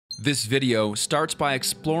This video starts by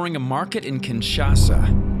exploring a market in Kinshasa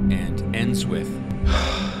and ends with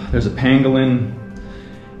there's a pangolin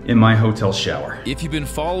in my hotel shower. If you've been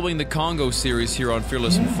following the Congo series here on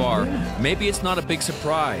Fearless and Far, maybe it's not a big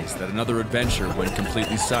surprise that another adventure went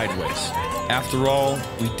completely sideways. After all,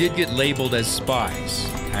 we did get labeled as spies,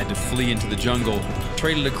 had to flee into the jungle,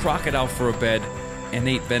 traded a crocodile for a bed, and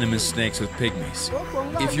ate venomous snakes with pygmies.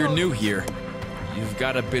 If you're new here, you've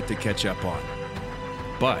got a bit to catch up on.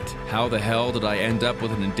 But how the hell did I end up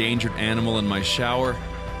with an endangered animal in my shower?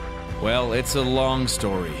 Well, it's a long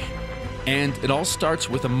story. And it all starts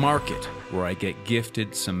with a market where I get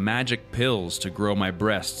gifted some magic pills to grow my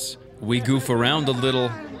breasts. We goof around a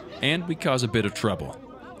little, and we cause a bit of trouble.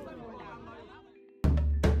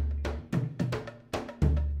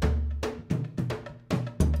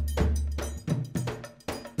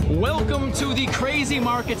 Welcome to the crazy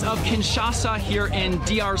markets of Kinshasa here in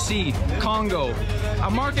DRC, Congo. A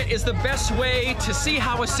market is the best way to see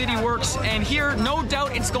how a city works, and here, no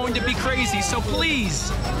doubt, it's going to be crazy, so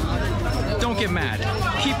please, don't get mad.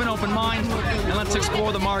 Keep an open mind, and let's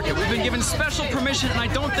explore the market. We've been given special permission, and I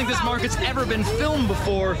don't think this market's ever been filmed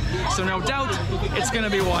before, so no doubt, it's gonna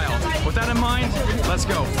be wild. With that in mind, let's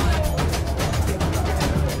go.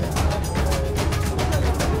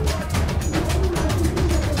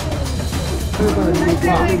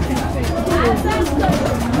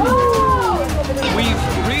 We've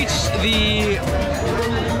reached the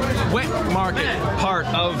wet market part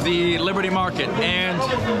of the Liberty Market, and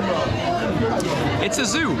it's a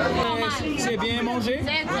zoo. C'est bien mangé?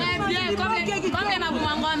 C'est très bien,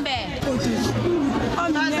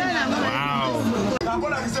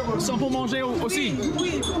 Wow. Sont pour manger aussi?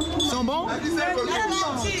 Sont bons?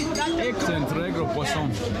 C'est un très gros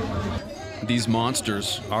poisson. These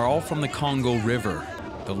monsters are all from the Congo River,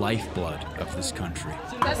 the lifeblood of this country.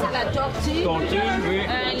 Ça c'est la tortue,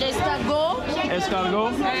 l'escargot,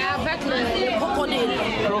 avec le crocodile.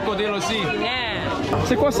 Crocodile aussi.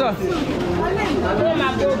 C'est quoi ça?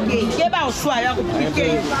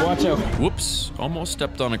 Watch out. Whoops, almost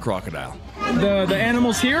stepped on a crocodile. The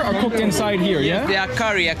animals here are cooked inside here, yeah? They are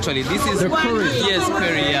curry actually. This is curry. Yes,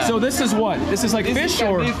 curry, yeah. So this is what? This is like this fish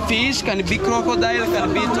or? Can be fish, can be crocodile,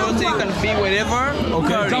 can be turtle, can be whatever.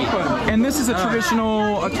 Okay. Curry. And this is a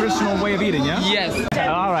traditional way of eating, yeah? Yes.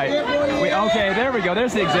 All right. Okay, there we go.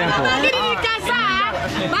 There's the example.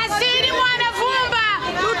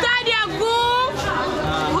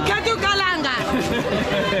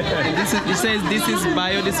 It says this is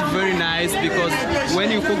bio, this is very nice because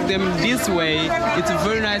when you cook them this way, it's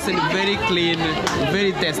very nice and very clean,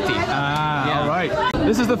 very tasty. Ah, yeah. All right.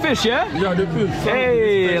 This is the fish, yeah? Yeah, the fish.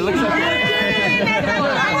 Hey, it looks like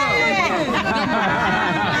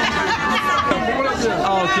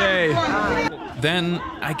Okay. Then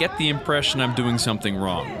I get the impression I'm doing something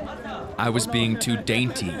wrong. I was being too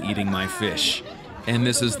dainty eating my fish. And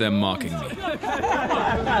this is them mocking me.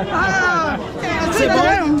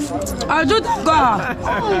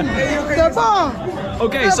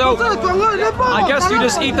 Okay, so I guess you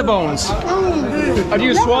just eat the bones. Do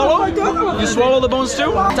you swallow? You swallow the bones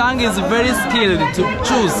too? Tongue is very skilled to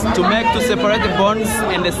choose, to separate the bones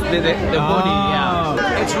and the body.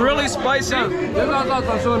 Yeah. It's really spicy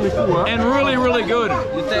and really, really good.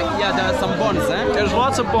 Yeah, there are some bones. There's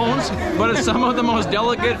lots of bones, but it's some of the most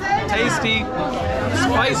delicate, tasty,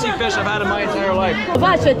 spicy fish I've had in my entire life. On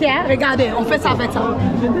va acheter, hein? Regardez, on fait ça avec ça.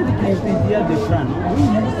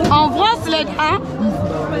 On brosse les dents.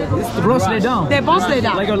 Brosse les dents. Des brosses les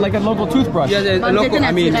dents. Like a local toothbrush. Yeah, the local,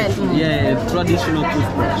 I mean, yeah, traditional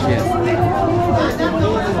toothbrush, yes.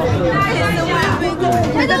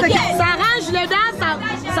 Ça arrange les dents,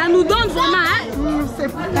 ça nous donne vraiment, hein?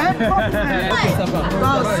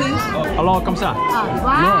 Alors, comme ça.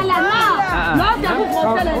 Voilà, non, vous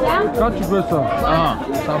brossez les dents. Quand tu fais ça,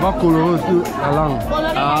 ça va colorer aussi la langue.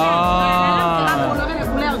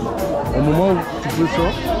 Au moment où tu fais ça,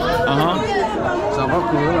 ça va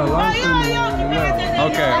colorer la langue.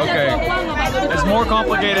 Okay. It's more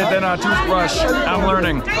complicated than a toothbrush. I'm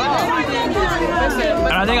learning.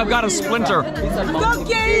 And I think I've got a splinter.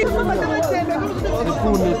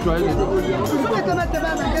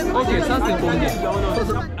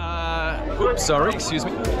 Oops, sorry, excuse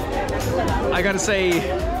me. I gotta say,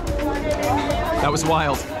 that was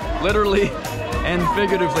wild. Literally and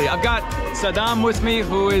figuratively. I've got Saddam with me,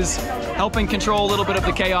 who is helping control a little bit of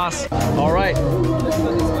the chaos. All right.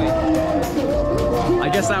 I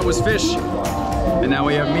guess that was fish. And now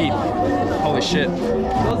we have meat. Holy shit.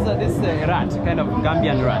 This is a rat, kind of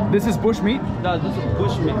Gambian rat. This is bush meat? No, this is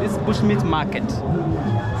bush meat. This is bush meat market.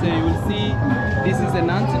 So you will see, this is an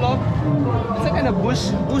antelope. It's a kind of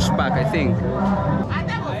bushback, I think.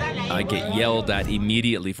 I get yelled at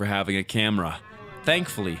immediately for having a camera.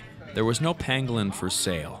 Thankfully, there was no pangolin for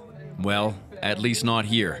sale. Well, at least not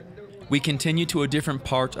here. We continue to a different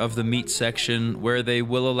part of the meat section where they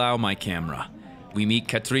will allow my camera. We meet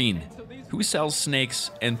Catherine, who sells snakes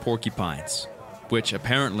and porcupines, which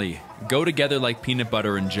apparently go together like peanut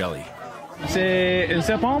butter and jelly. C'est un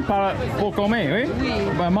serpent pour comer, oui? Oui.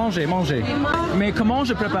 Bah, manger. Mais comment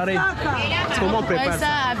je préparais? Comment on prépare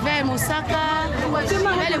ça? Avec moussaka,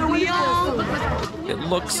 avec le bouillon. It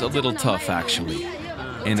looks a little tough actually,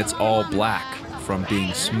 and it's all black from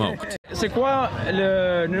being smoked. C'est quoi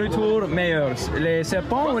le nourriture meilleure? Les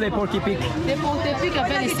serpents ou les porc-épics? Les porc-épics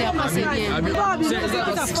avec les serpents, c'est bien.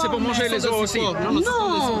 C'est pour manger les os aussi?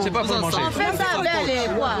 Non, c'est pas pour manger. on fait ça avec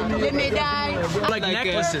les médailles. Like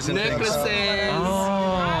necklaces and things.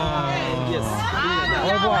 Yes. Au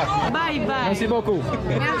revoir. Bye bye. Merci beaucoup.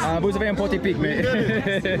 Vous avez un porc-épic, mais...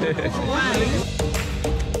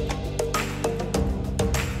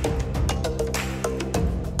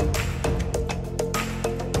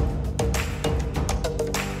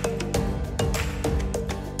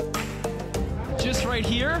 Just right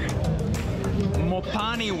here,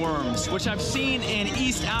 Mopani worms, which I've seen in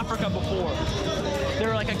East Africa before.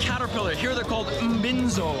 They're like a caterpillar. Here they're called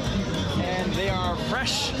mbinzo, and they are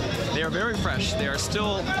fresh. They are very fresh. They are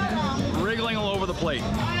still wriggling all over the plate.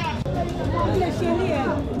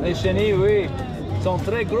 Les chenilles, oui, sont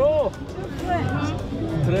très gros.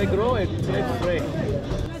 Très gros et très frais.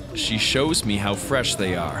 She shows me how fresh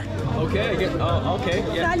they are. Okay, okay,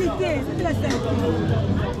 yeah.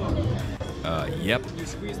 Yep,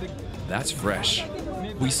 that's fresh.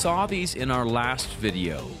 We saw these in our last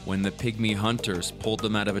video when the pygmy hunters pulled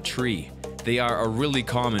them out of a tree. They are a really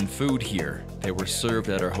common food here. They were served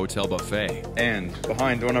at our hotel buffet. And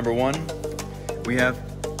behind door number 1, we have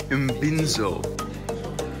mbinzo.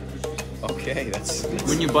 Okay, that's...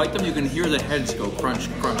 When you bite them, you can hear the heads go crunch,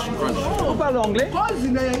 crunch, crunch. On parle anglais? Because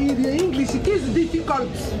in English it is difficult.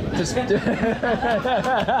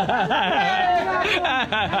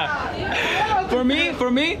 For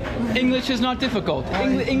me, English is not difficult.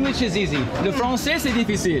 English is easy. Le français, c'est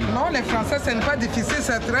difficile. Non, le français c'est pas difficile,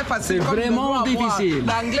 c'est très facile. C'est vraiment difficile.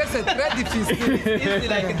 L'anglais c'est très difficile. It's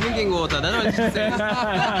like drinking water. That's what she says.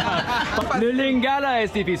 Le lingala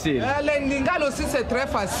est difficile. Le lingala aussi c'est très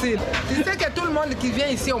facile. Tu sais que tout le monde qui vient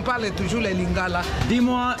ici, on parle toujours le lingala.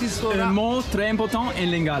 Dis-moi un mot très important en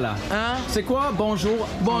lingala. Hein? C'est quoi bonjour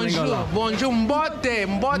en lingala? Bonjour, mbote,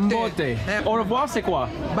 mbote. Mbote. Au revoir, c'est quoi?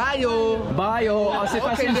 Bayo. Bayo. Ah, c'est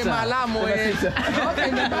facile ça.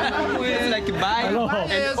 It's like bye Alors,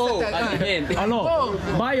 and oh at the end. Alors,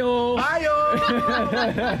 bayo.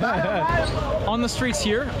 On the streets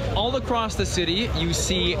here, all across the city, you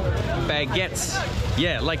see baguettes.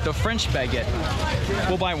 Yeah, like the French baguette.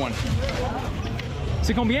 We'll buy one.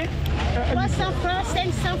 C'est combien? 300 francs,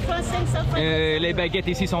 500 francs, 500 francs. Les baguettes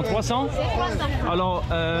ici sont 300. C'est 300. Alors,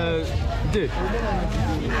 2.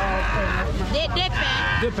 Des pains.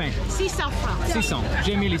 2 pains. 600 francs. 600.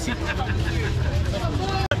 J'ai mis ici.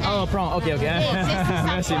 Oh, prends. Ok.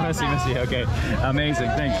 Merci. Okay. Amazing.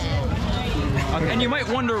 Thanks. And you might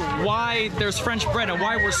wonder why there's French bread and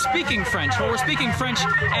why we're speaking French. Well, we're speaking French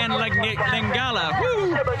and Lingala.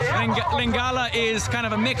 Woo! Lingala is kind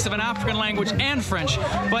of a mix of an African language and French.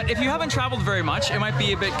 But if you haven't traveled very much, it might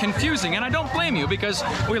be a bit confusing. And I don't blame you because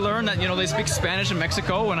we learned that, they speak Spanish in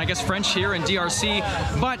Mexico and I guess French here in DRC.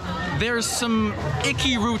 But there's some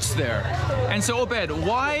icky roots there. And so, Obed,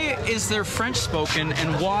 why is there French spoken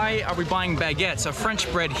and why are we buying baguettes, a French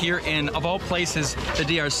bread here in, of all places, the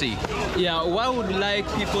DRC? Yeah, what I would like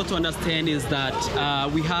people to understand is that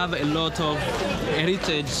we have a lot of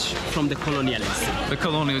heritage from the colonialists. The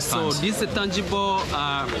colonialist times. So this is a tangible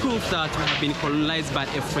proof that we have been colonized by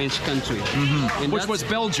a French country. Mm-hmm. Which was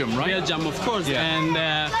Belgium, right? Belgium, of course.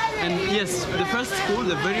 Yeah. And yes, the first school,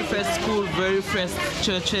 the very first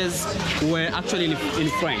churches were actually in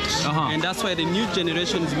French. And that's why the new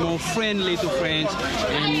generation is more friendly to French.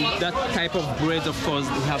 And that type of bread, of course,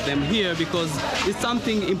 we have them here because it's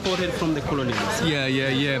something imported from the colonialists.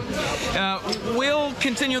 Yeah. We'll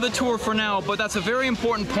continue the tour for now, but that's a very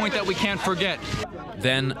important point that we can't forget.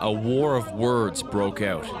 Then a war of words broke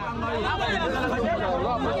out.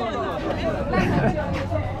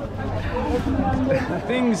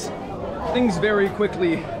 Things very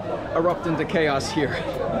quickly erupt into chaos here.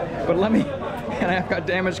 But and I've got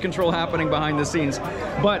damage control happening behind the scenes.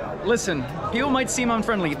 But listen, people might seem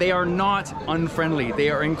unfriendly. They are not unfriendly. They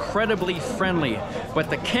are incredibly friendly. But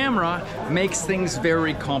the camera makes things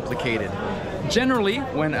very complicated. Generally,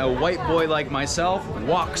 when a white boy like myself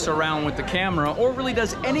walks around with the camera or really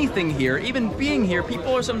does anything here, even being here,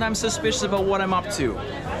 people are sometimes suspicious about what I'm up to.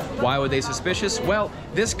 Why were they suspicious? Well,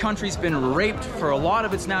 this country's been raped for a lot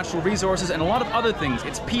of its natural resources and a lot of other things,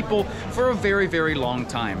 its people, for a very, very long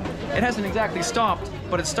time. It hasn't exactly stopped,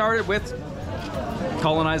 but it started with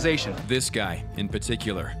colonization. This guy in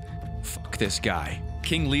particular. Fuck this guy.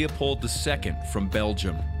 King Leopold II from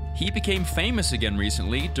Belgium. He became famous again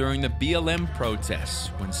recently during the BLM protests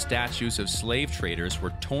when statues of slave traders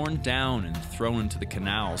were torn down and thrown into the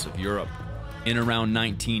canals of Europe. In around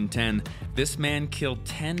 1910, this man killed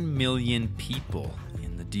 10 million people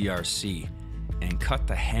in the DRC and cut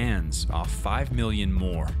the hands off 5 million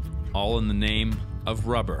more, all in the name of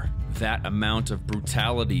rubber. That amount of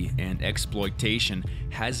brutality and exploitation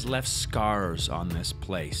has left scars on this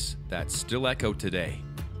place that still echo today.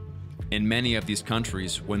 In many of these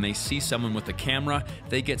countries, when they see someone with a camera,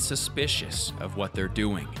 they get suspicious of what they're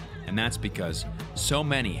doing. And that's because so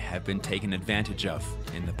many have been taken advantage of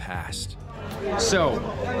in the past. So,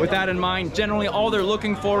 with that in mind, generally all they're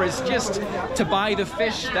looking for is just to buy the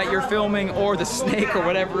fish that you're filming or the snake or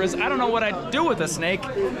whatever it is. I don't know what I'd do with a snake.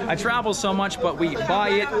 I travel so much, but we buy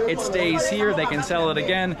it, it stays here, they can sell it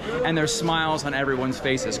again, and there's smiles on everyone's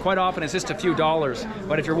faces. Quite often it's just a few dollars,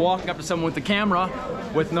 but if you're walking up to someone with the camera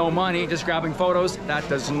with no money, just grabbing photos, that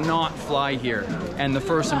does not fly here. And the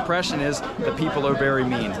first impression is the people are very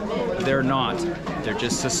mean. They're not. They're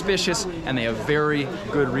just suspicious, and they have very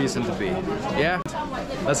good reason to be. Yeah?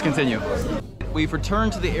 Let's continue. We've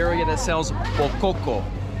returned to the area that sells bokoko,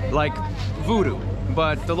 like voodoo,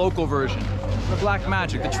 but the local version. The black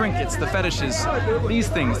magic, the trinkets, the fetishes, these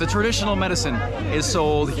things, the traditional medicine is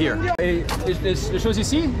sold here. Et les choses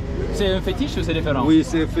ici, c'est un fétiche ou c'est différent? Oui,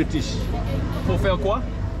 c'est fétiche. Pour faire quoi?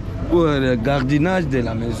 Pour le gardiennage de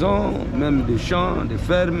la maison, même des champs, des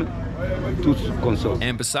fermes, tout comme ça.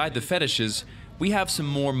 And beside the fetishes, we have some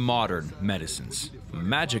more modern medicines.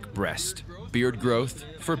 Magic breast, beard growth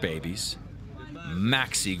for babies,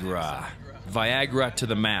 Maxigras, Viagra to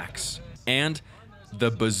the max, and the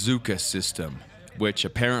bazooka system, which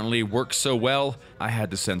apparently works so well, I had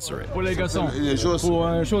to censor it. Pour les garçons, pour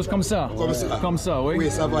une chose comme ça. Comme ça, oui. Oui,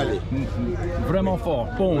 ça va aller. Vraiment fort.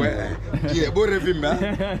 Boum. Ouais. Bon revima.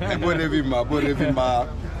 Bon revima.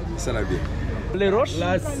 Ça va bien. Les roches?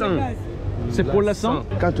 La sang. C'est pour le sang?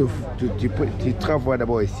 Quand tu travailles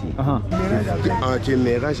d'abord ici, tu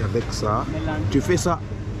mélanges avec ça, tu fais ça,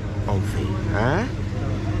 on fait. Hein?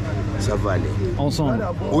 Ça va aller. Ensemble?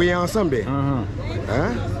 Oui, ensemble. Hein?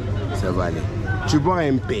 Ça va aller. Tu bois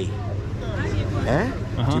un peu. Hein?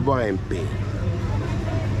 Tu bois un peu.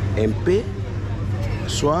 Un peu,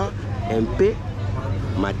 soir, un peu,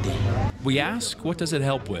 matin. We ask, what does it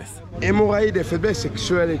help with? Hémorragie des faiblesses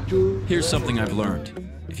sexuelles et tout. Here's something I've learned.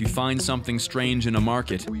 If you find something strange in a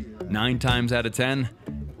market, 9 times out of 10,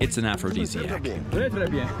 it's an aphrodisiac. Très très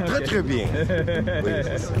bien. Très très bien. Oui,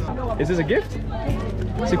 Is this a gift?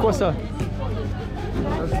 C'est quoi ça?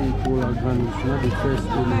 Pour la grandissement des fesses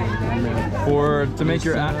de la mère. To make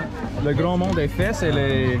your le grand monde des fesses et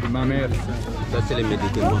les mammaires. Ça, c'est les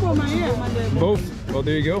médicaments. Both. Well,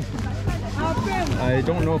 there you go. I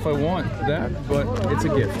don't know if I want that, but it's a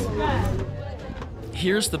gift.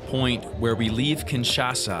 Here's the point where we leave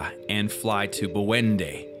Kinshasa and fly to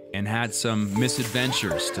Bwende and had some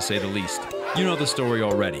misadventures, to say the least. You know the story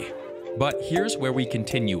already. But here's where we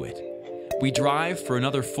continue it. We drive for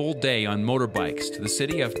another full day on motorbikes to the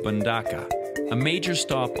city of Mbandaka, a major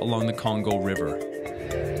stop along the Congo River.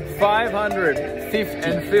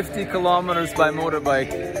 550 kilometers by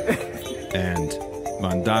motorbike. And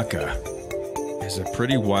Mbandaka is a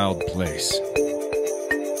pretty wild place.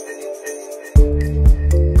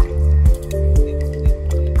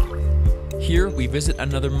 Here we visit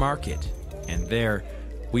another market, and there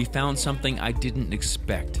we found something I didn't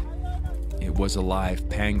expect. It was a live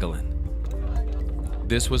pangolin.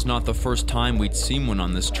 This was not the first time we'd seen one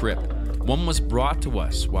on this trip. One was brought to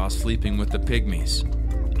us while sleeping with the pygmies,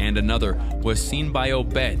 and another was seen by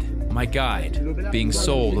Obed, my guide, being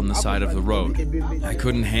sold on the side of the road. I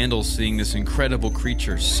couldn't handle seeing this incredible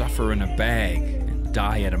creature suffer in a bag and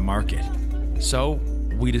die at a market. So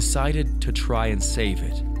we decided to try and save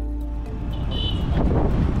it.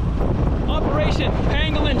 Operation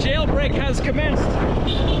Pangolin Jailbreak has commenced.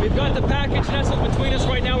 We've got the package nestled between us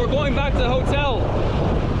right now. We're going back to the hotel.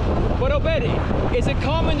 But Obedi, is it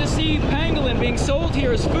common to see pangolin being sold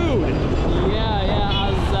here as food? Yeah,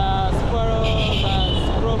 as squirrels, as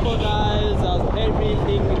crocodiles, as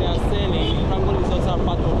everything they are selling. Pangolin is also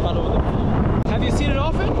part of the food. Have you seen it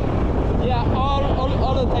often? Yeah,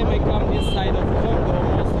 all the time I come this side of Congo,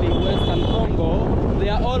 mostly Western Congo, they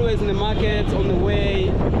are always in the markets on the way.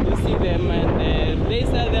 You see them, and they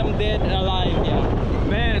sell them dead or alive. Yeah.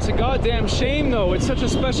 Man, it's a goddamn shame though. It's such a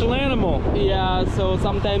special animal. Yeah. So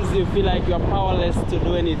sometimes you feel like you are powerless to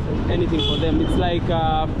do anything for them. It's like.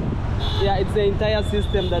 Yeah, it's the entire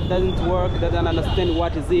system that doesn't work, doesn't understand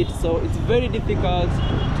what is it. So it's very difficult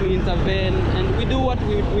to intervene, and we do what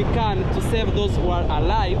we can to save those who are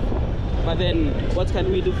alive. But then, what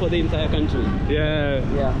can we do for the entire country? Yeah.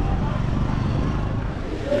 Yeah.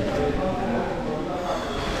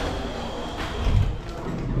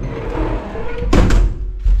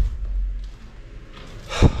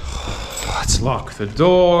 Let's lock the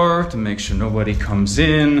door to make sure nobody comes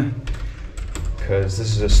in, because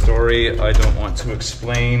this is a story I don't want to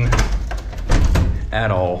explain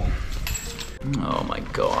at all. Oh my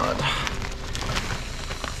God.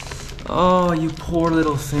 Oh, you poor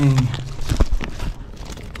little thing.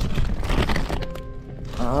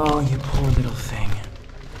 Oh, you poor little thing.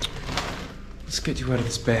 Let's get you out of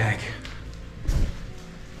this bag.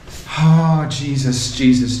 Oh, Jesus,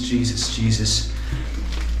 Jesus, Jesus, Jesus.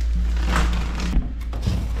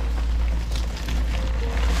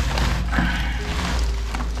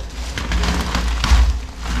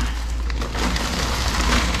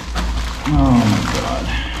 Oh my God.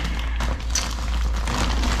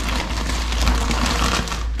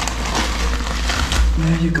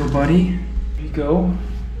 There you go, buddy. There you go.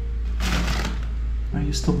 Are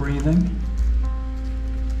you still breathing?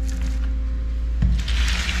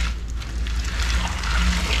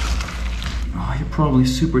 Oh, you're probably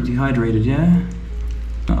super dehydrated, yeah?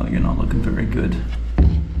 Oh, you're not looking very good.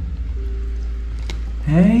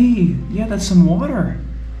 Hey, yeah, that's some water.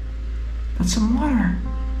 That's some water.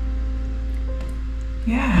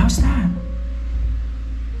 Yeah, how's that?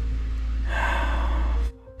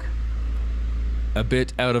 A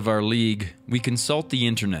bit out of our league, we consult the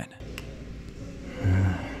internet.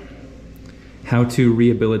 How to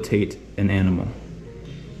rehabilitate an animal.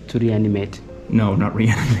 To reanimate. No, not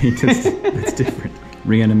reanimate. That's different.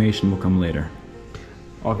 Reanimation will come later.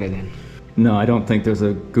 Okay then. No, I don't think there's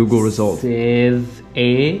a Google result. Save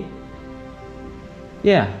a.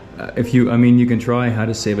 Yeah. If you, I mean, you can try how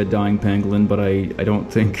to save a dying pangolin, but I don't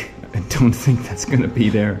think that's gonna be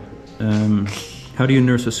there. How do you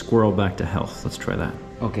nurse a squirrel back to health? Let's try that.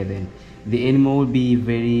 Okay then. The animal will be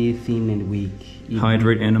very thin and weak.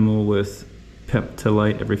 Hydrate animal with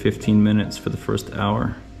Peptolite every 15 minutes for the first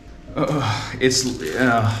hour.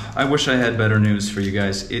 I wish I had better news for you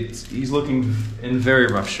guys. He's looking in very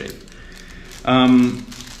rough shape.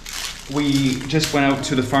 We just went out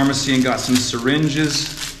to the pharmacy and got some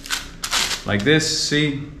syringes like this,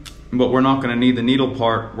 see? But we're not gonna need the needle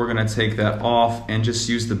part. We're gonna take that off and just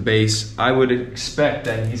use the base. I would expect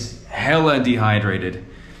that he's hella dehydrated,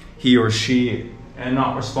 he or she, and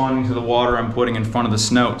not responding to the water I'm putting in front of the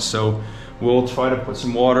snout. So we'll try to put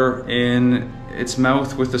some water in its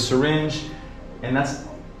mouth with the syringe, and that's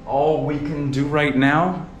all we can do right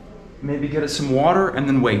now. Maybe get it some water and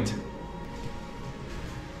then wait.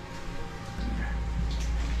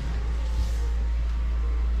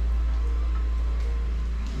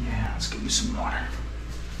 Yeah, let's get you some water.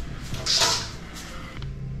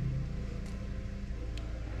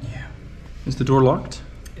 Yeah. Is the door locked?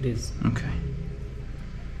 It is. Okay.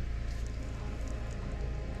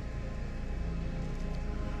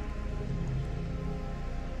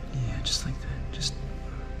 Just like that, just...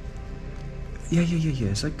 Yeah,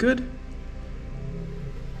 is that good?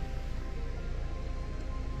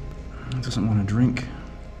 It doesn't want to drink.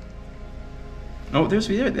 Oh, there's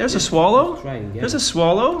a swallow? Trying, yeah. There's a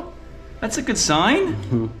swallow? That's a good sign?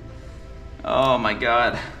 Oh my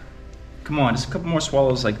God. Come on, just a couple more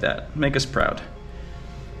swallows like that. Make us proud.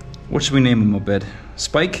 What should we name him, Obed?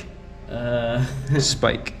 Spike?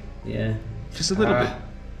 Spike. Yeah. Just a little bit.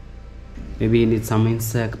 Maybe you need some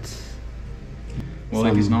insect. Well,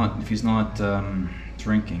 if he's not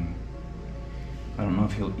drinking, I don't know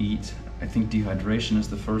if he'll eat. I think dehydration is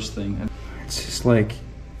the first thing. It's just like,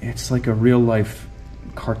 it's like a real life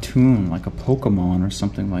cartoon, like a Pokemon or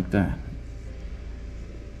something like that.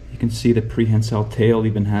 You can see the prehensile tail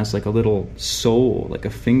even has like a little sole, like a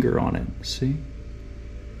finger on it, see?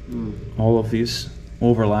 All of these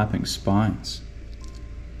overlapping spines.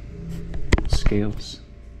 Scales.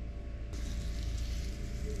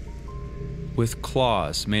 With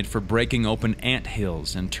claws made for breaking open ant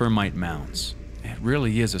hills and termite mounds. It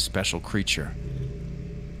really is a special creature.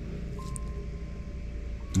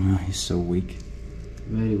 Oh, he's so weak.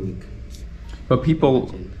 Very weak. But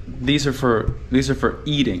people, these are for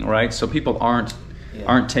eating, right? So people aren't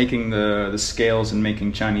taking the scales and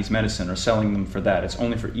making Chinese medicine or selling them for that. It's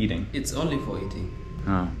only for eating. It's only for eating.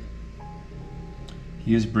 Oh.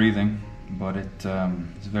 He is breathing, but it's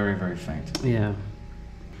very, very faint. Yeah.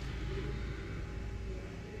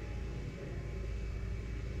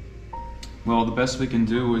 Well, the best we can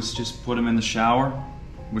do is just put him in the shower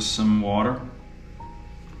with some water.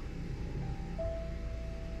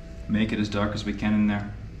 Make it as dark as we can in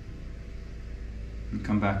there. And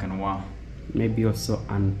come back in a while. Maybe also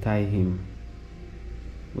untie him.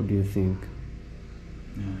 What do you think?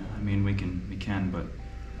 Yeah, I mean, we can, but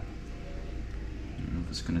I don't know if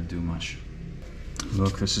it's gonna do much.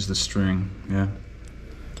 Look, this is the string, yeah.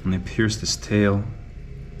 And they pierce this tail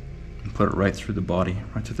and put it right through the body,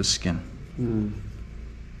 right through the skin. Mm.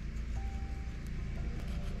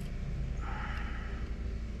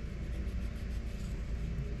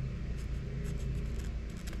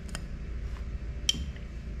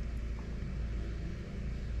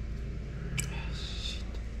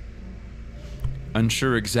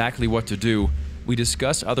 Unsure exactly what to do, we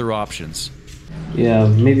discuss other options. Yeah,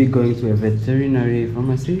 maybe going to a veterinary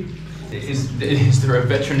pharmacy. Is there a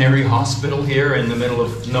veterinary hospital here in the middle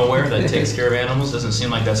of nowhere that takes care of animals? Doesn't seem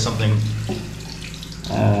like that's something.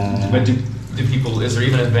 But do people? Is there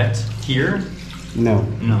even a vet here? No,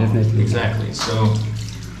 definitely. Exactly. So,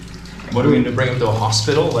 what do we need to bring him to a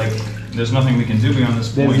hospital? Like, there's nothing we can do beyond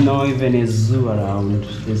this point. There's no even a zoo around.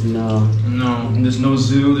 There's no. No, there's no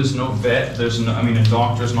zoo. There's no vet. There's no. I mean, a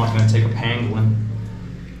doctor's not going to take a pangolin.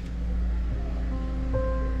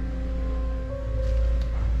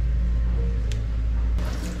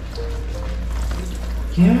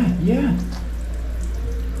 Yeah.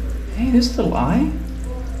 Hey, this little eye.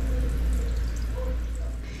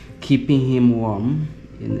 Keeping him warm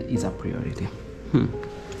is a priority.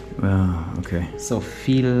 Okay. So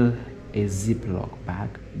fill a Ziploc bag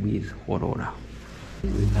with hot water. We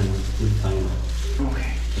find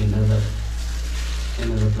Okay. another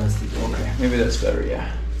plastic. Okay, maybe that's better,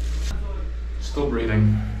 yeah. Still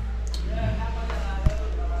breathing.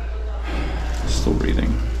 Still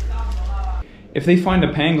breathing. If they find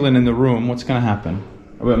a pangolin in the room, what's gonna happen?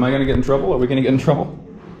 Am I gonna get in trouble? Are we gonna get in trouble?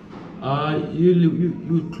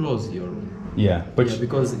 You close your room. Yeah, but Yeah,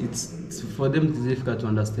 because it's for them it's difficult to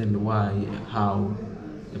understand how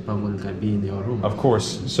a pangolin can be in your room. of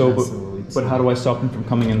course. So, Yeah, but, but how do I stop them from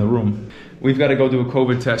coming in the room? We've got to go do a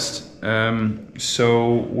COVID test.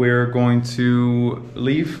 So we're going to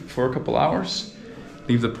leave for a couple hours.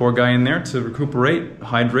 Leave the poor guy in there to recuperate,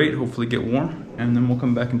 hydrate, hopefully get warm, and then we'll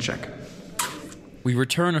come back and check. We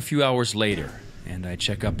return a few hours later, and I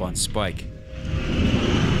check up on Spike.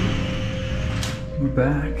 We're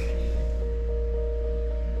back.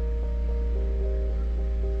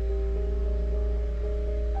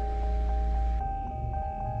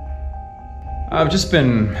 I've just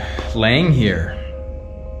been laying here,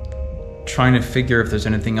 trying to figure if there's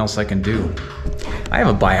anything else I can do. I have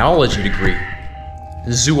a biology degree,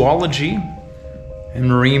 zoology and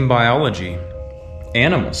marine biology,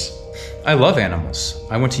 animals. I love animals.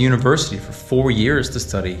 I went to university for 4 years to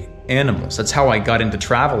study animals. That's how I got into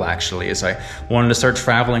travel, actually, is I wanted to start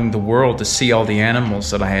traveling the world to see all the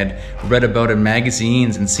animals that I had read about in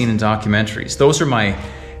magazines and seen in documentaries. Those are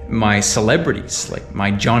my celebrities. Like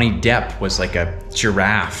my Johnny Depp was like a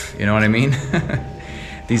giraffe, you know what I mean?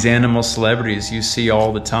 These animal celebrities you see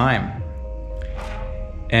all the time.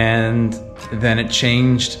 And then it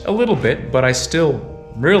changed a little bit, but I still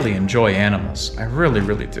really enjoy animals. I really,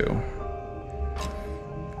 really do.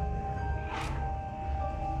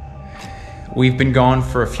 We've been gone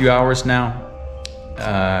for a few hours now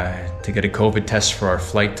to get a COVID test for our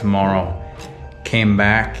flight tomorrow. Came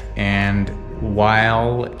back, and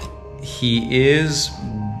while he is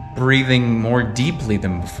breathing more deeply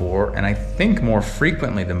than before, and I think more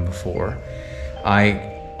frequently than before, I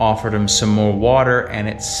offered him some more water, and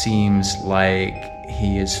it seems like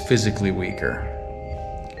he is physically weaker.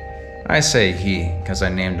 I say he, because I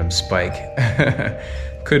named him Spike.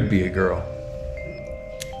 Could be a girl.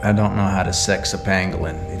 I don't know how to sex a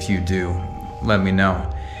pangolin. If you do, let me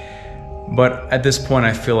know. But at this point,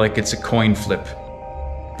 I feel like it's a coin flip.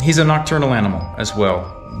 He's a nocturnal animal as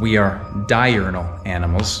well. We are diurnal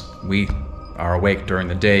animals. We are awake during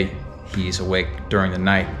the day. He's awake during the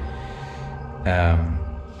night.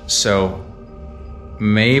 So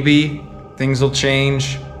maybe things will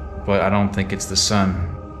change, but I don't think it's the sun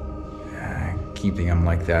keeping him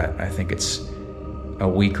like that. I think it's a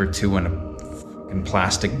week or two in a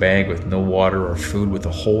plastic bag with no water or food with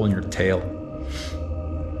a hole in your tail.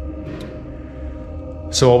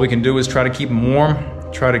 So all we can do is try to keep him warm,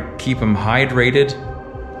 try to keep him hydrated,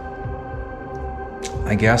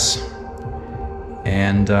 I guess,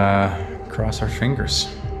 and cross our fingers.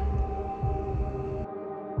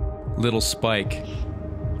 Little Spike.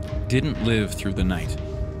 didn't live through the night.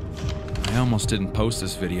 I almost didn't post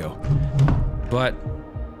this video, but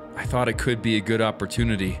I thought it could be a good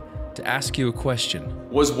opportunity to ask you a question.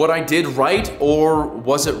 Was what I did right, or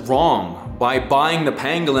was it wrong? By buying the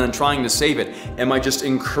pangolin and trying to save it, am I just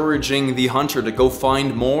encouraging the hunter to go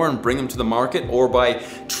find more and bring them to the market? Or by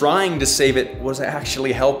trying to save it, was I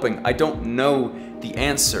actually helping? I don't know the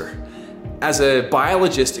answer. As a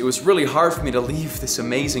biologist, it was really hard for me to leave this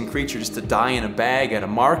amazing creature just to die in a bag at a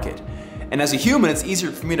market. And as a human, it's easier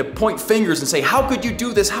for me to point fingers and say, how could you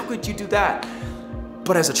do this? How could you do that?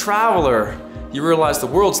 But as a traveler, you realize the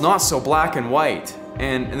world's not so black and white.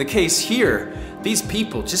 And in the case here, these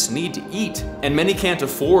people just need to eat. And many can't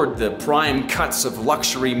afford the prime cuts of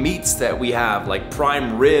luxury meats that we have, like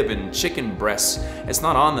prime rib and chicken breasts. It's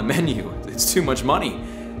not on the menu. It's too much money.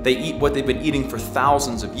 They eat what they've been eating for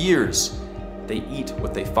thousands of years. They eat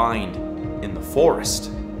what they find in the forest.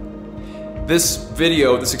 This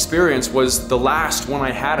video, this experience, was the last one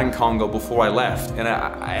I had in Congo before I left, and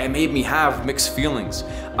it made me have mixed feelings.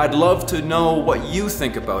 I'd love to know what you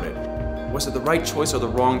think about it. Was it the right choice or the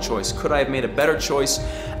wrong choice? Could I have made a better choice?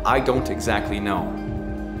 I don't exactly know.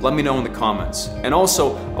 Let me know in the comments. And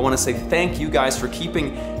also, I want to say thank you guys for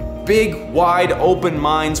keeping big, wide open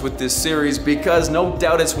minds with this series, because no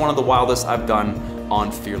doubt it's one of the wildest I've done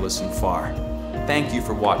on Fearless and Far. Thank you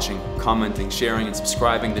for watching, commenting, sharing, and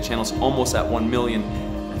subscribing. The channel's almost at 1 million,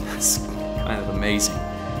 and that's kind of amazing.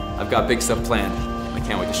 I've got big stuff planned. I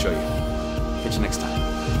can't wait to show you. Catch you next time.